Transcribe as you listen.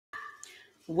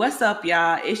What's up,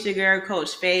 y'all? It's your girl,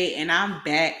 Coach Faye, and I'm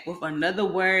back with another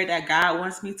word that God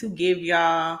wants me to give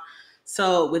y'all.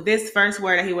 So, with this first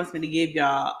word that He wants me to give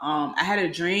y'all, I had a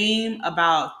dream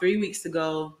about 3 weeks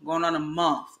ago, going on a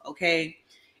month. Okay,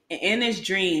 and in this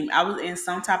dream, I was in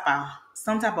some type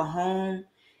of home.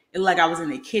 It looked like I was in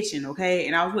the kitchen. Okay,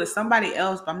 and I was with somebody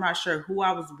else, but I'm not sure who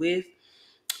I was with.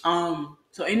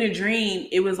 So in the dream,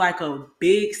 it was like a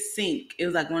big sink. It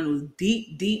was like one of those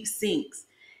deep, deep sinks.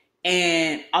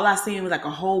 And all I seen was like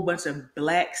a whole bunch of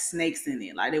black snakes in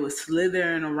it. Like they were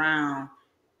slithering around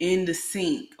in the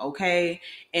sink, okay?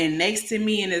 And next to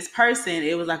me and this person,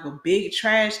 it was like a big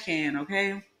trash can,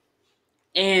 okay?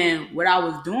 And what I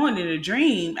was doing in the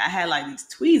dream, I had like these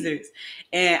tweezers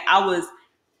and I was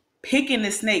picking the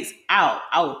snakes out.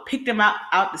 I would pick them out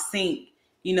the sink,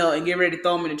 and get ready to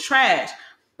throw them in the trash.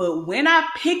 But when I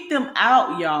picked them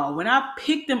out, y'all,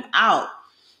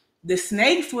 the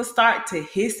snakes would start to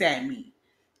hiss at me.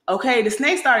 Okay, the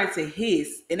snakes started to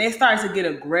hiss and they started to get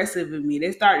aggressive with me.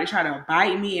 They started to try to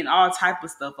bite me and all type of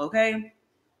stuff, okay?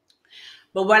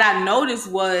 But what I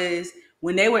noticed was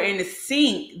when they were in the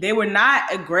sink, they were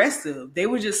not aggressive. They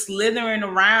were just slithering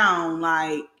around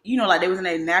like they was in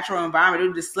a natural environment. They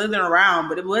were just slithering around.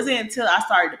 But it wasn't until I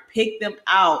started to pick them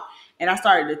out and I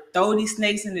started to throw these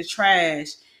snakes in the trash.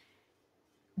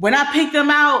 When I picked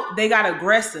them out, they got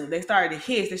aggressive. They started to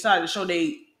hiss. They started to show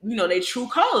their true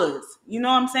colors. You know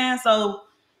what I'm saying? So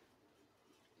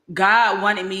God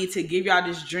wanted me to give y'all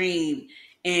this dream.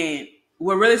 And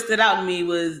what really stood out to me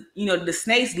was, the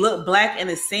snakes looked black in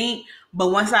the sink. But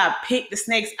once I picked the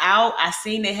snakes out, I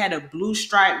seen they had a blue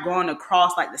stripe going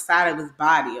across like the side of his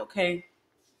body. Okay.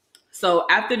 So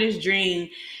after this dream,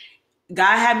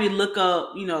 God had me look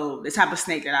up, the type of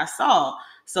snake that I saw.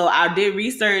 So I did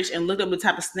research and looked up the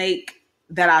type of snake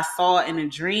that I saw in a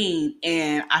dream.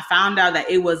 And I found out that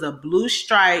it was a blue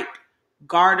striped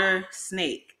garter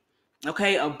snake.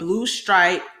 Okay, a blue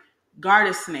striped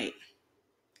garter snake.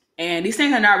 And these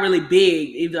things are not really big.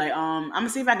 You'd be like, I'm gonna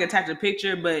see if I can attach a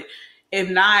picture, but if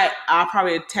not, I'll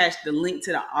probably attach the link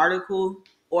to the article,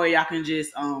 or y'all can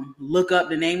just look up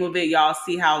the name of it. Y'all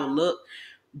see how it look.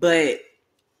 But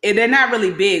they're not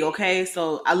really big, okay?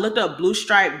 So I looked up blue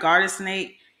striped garter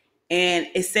snake, and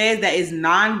it says that it's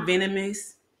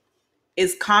non-venomous.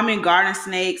 Its common garden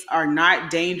snakes are not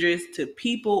dangerous to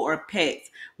people or pets,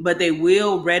 but they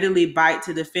will readily bite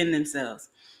to defend themselves.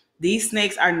 These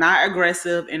snakes are not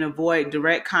aggressive and avoid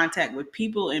direct contact with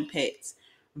people and pets.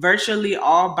 Virtually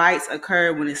all bites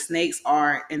occur when the snakes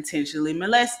are intentionally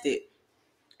molested.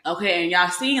 Okay, and y'all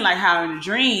seen like how in the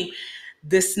dream,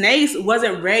 the snakes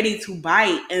wasn't ready to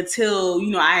bite until,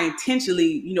 I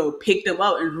intentionally, picked them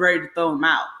up and ready to throw them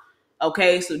out.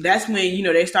 Okay, so that's when,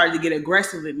 they started to get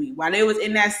aggressive with me. While they was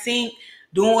in that sink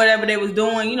doing whatever they was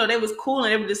doing, they was cool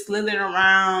and they were just slithering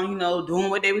around,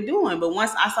 doing what they were doing. But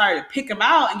once I started to pick them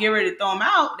out and get ready to throw them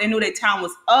out, they knew their time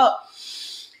was up.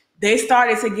 They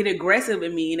started to get aggressive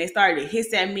with me and they started to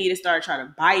hiss at me. They started trying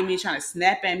to bite me, trying to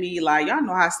snap at me. Like, y'all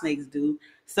know how snakes do.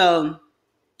 So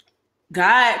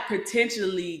God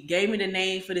potentially gave me the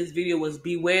name for this video was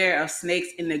beware of snakes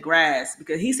in the grass,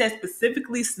 because he said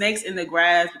specifically snakes in the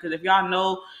grass, because if y'all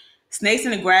know, snakes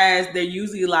in the grass, they're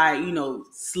usually like,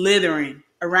 slithering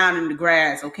around in the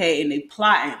grass, okay, and they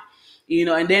plotting,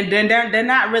 and then they're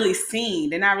not really seen.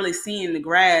 They're not really seen in the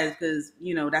grass because,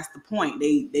 that's the point.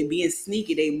 They being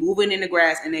sneaky. They moving in the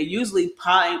grass and they're usually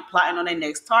plotting on their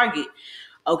next target.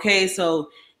 Okay, so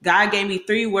God gave me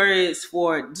 3 words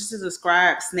for just to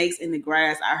describe snakes in the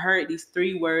grass. I heard these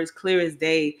 3 words clear as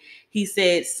day. He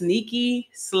said sneaky,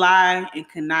 sly, and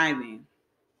conniving.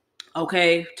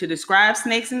 Okay, to describe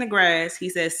snakes in the grass, he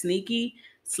said sneaky,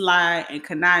 sly, and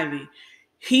conniving.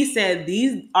 He said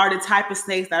these are the type of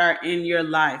snakes that are in your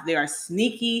life. They are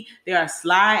sneaky, they are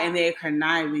sly, and they're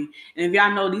conniving. And if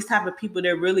y'all know these type of people,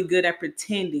 they're really good at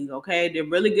pretending, okay? They're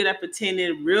really good at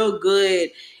pretending, real good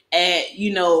at,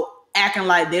 acting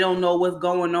like they don't know what's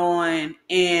going on.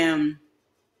 And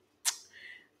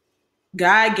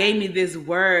God gave me this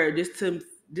word just to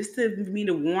me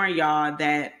to warn y'all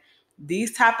that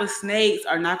these type of snakes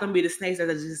are not going to be the snakes that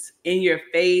are just in your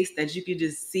face, that you can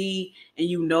just see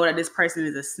and that this person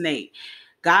is a snake.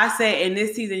 God said in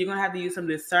this season, you're going to have to use some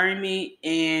discernment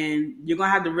and you're going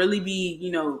to have to really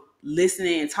be,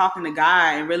 listening and talking to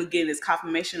God and really getting this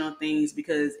confirmation on things,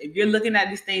 because if you're looking at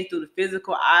these things through the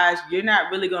physical eyes, you're not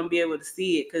really going to be able to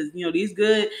see it, because,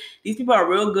 these people are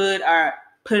real good at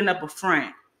putting up a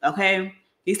front, okay?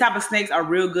 These type of snakes are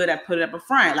real good at putting up a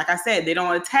front. Like I said, they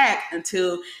don't attack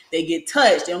until they get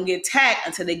touched. They don't get attacked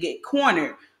until they get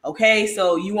cornered. Okay,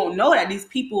 so you won't know that these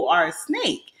people are a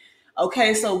snake.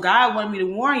 Okay, so God wanted me to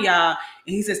warn y'all,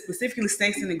 and he said specifically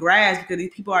snakes in the grass because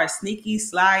these people are sneaky,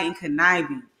 sly, and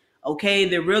conniving. Okay,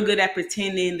 they're real good at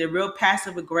pretending. They're real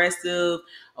passive aggressive.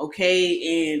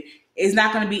 Okay, and it's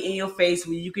not going to be in your face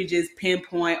when you can just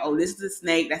pinpoint, oh, this is a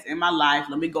snake that's in my life.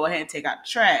 Let me go ahead and take out the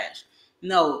trash.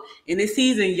 No, in this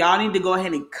season, y'all need to go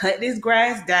ahead and cut this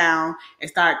grass down and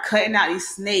start cutting out these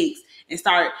snakes and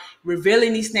start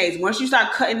revealing these snakes. Once you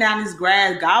start cutting down this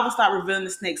grass, God will start revealing the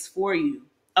snakes for you.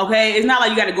 Okay, it's not like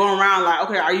you got to go around like,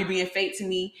 okay, are you being fake to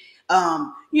me?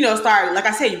 Start, like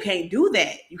I said, you can't do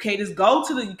that. You can't just go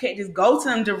to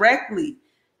them directly.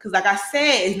 Cause like I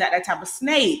said, it's not that type of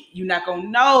snake. You're not gonna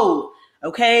know.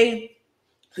 Okay.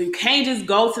 So you can't just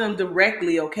go to them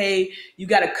directly, okay? You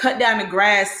got to cut down the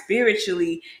grass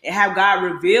spiritually and have God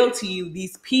reveal to you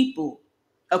these people,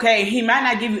 okay? He might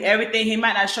not give you everything. He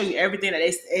might not show you everything that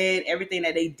they said, everything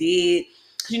that they did.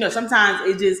 Sometimes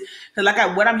it just, cause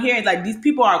what I'm hearing is like these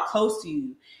people are close to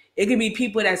you. It could be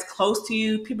people that's close to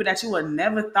you, people that you would have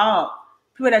never thought,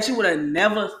 people that you would have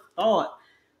never thought.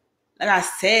 Like I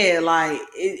said,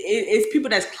 it's people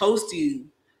that's close to you,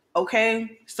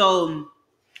 okay? So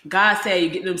God said you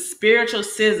get them spiritual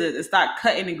scissors and start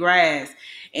cutting the grass.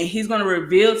 And he's going to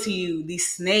reveal to you these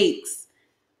snakes.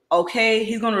 Okay?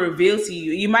 He's going to reveal to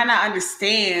you. You might not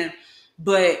understand,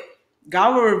 but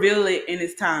God will reveal it in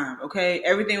his time. Okay?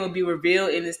 Everything will be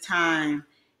revealed in his time.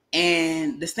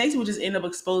 And the snakes will just end up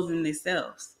exposing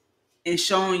themselves and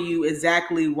showing you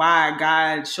exactly why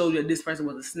God showed you that this person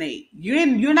was a snake. You're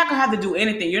not gonna have to do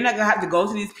anything. You're not gonna have to go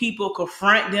to these people,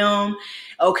 confront them,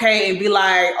 okay, and be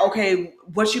like, okay,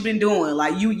 what you been doing?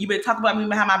 Like you been talking about me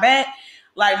behind my back?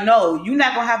 Like, no, you're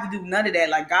not gonna have to do none of that.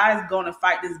 Like God is gonna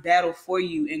fight this battle for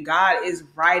you, and God is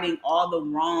righting all the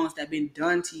wrongs that have been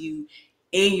done to you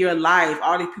in your life.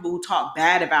 All these people who talk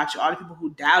bad about you, all the people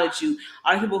who doubted you,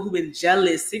 all the people who've been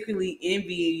jealous, secretly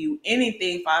envying you,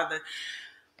 anything, Father.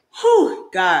 Whew,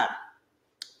 God,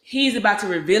 he's about to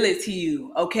reveal it to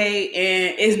you, okay?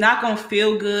 And it's not going to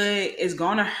feel good. It's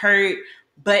going to hurt,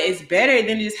 but it's better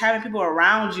than just having people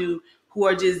around you who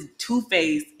are just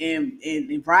two-faced and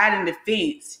riding the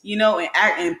fence,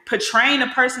 and portraying a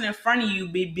person in front of you,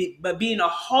 but being a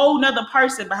whole nother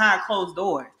person behind closed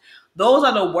doors. Those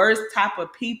are the worst type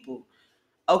of people,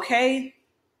 okay?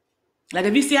 Like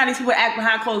if you see how these people act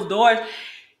behind closed doors,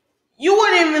 you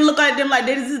wouldn't even look at them like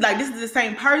this is the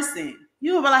same person.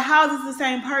 You would be like, how is this the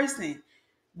same person?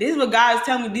 This is what God is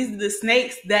telling me. These are the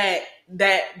snakes that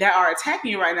are attacking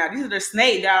you right now. These are the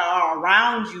snakes that are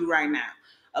around you right now.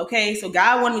 Okay, so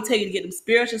God wanted me to tell you to get them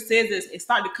spiritual scissors and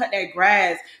start to cut that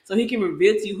grass so he can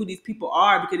reveal to you who these people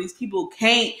are, because these people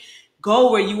can't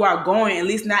go where you are going, at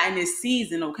least not in this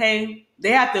season, okay? They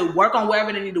have to work on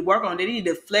whatever they need to work on. They need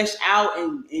to flesh out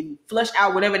and flush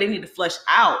out whatever they need to flush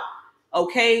out.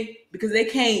 Okay, because they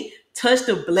can't touch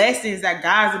the blessings that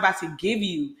God's about to give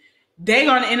you. They're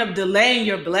going to end up delaying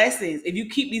your blessings if you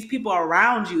keep these people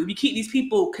around you, if you keep these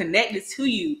people connected to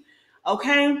you.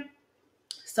 Okay,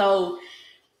 so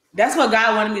that's what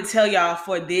God wanted me to tell y'all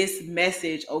for this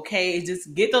message. Okay, is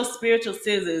just get those spiritual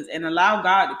scissors and allow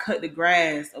God to cut the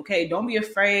grass. Okay, don't be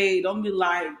afraid. Don't be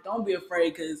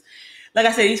afraid, because like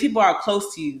I said, these people are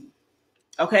close to you.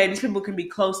 Okay, these people can be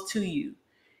close to you.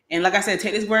 And like I said,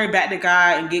 take this word back to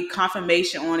God and get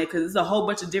confirmation on it, because there's a whole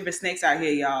bunch of different snakes out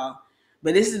here, y'all.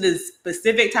 But this is the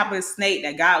specific type of snake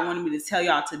that God wanted me to tell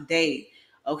y'all today.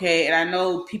 Okay, and I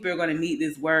know people are going to need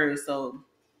this word. So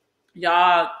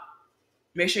y'all,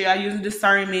 make sure y'all using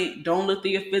discernment. Don't look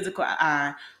through your physical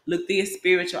eye. Look through your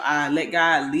spiritual eye. Let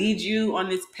God lead you on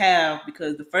this path,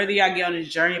 because the further y'all get on this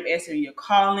journey of answering your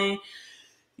calling,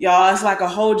 y'all, it's like a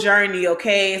whole journey,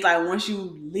 okay? It's like once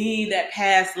you leave that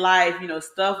past life,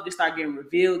 stuff just start getting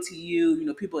revealed to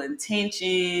you, people's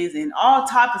intentions and all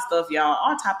type of stuff, y'all,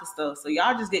 all type of stuff. So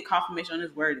y'all just get confirmation on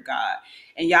this word of God,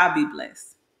 and y'all be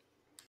blessed.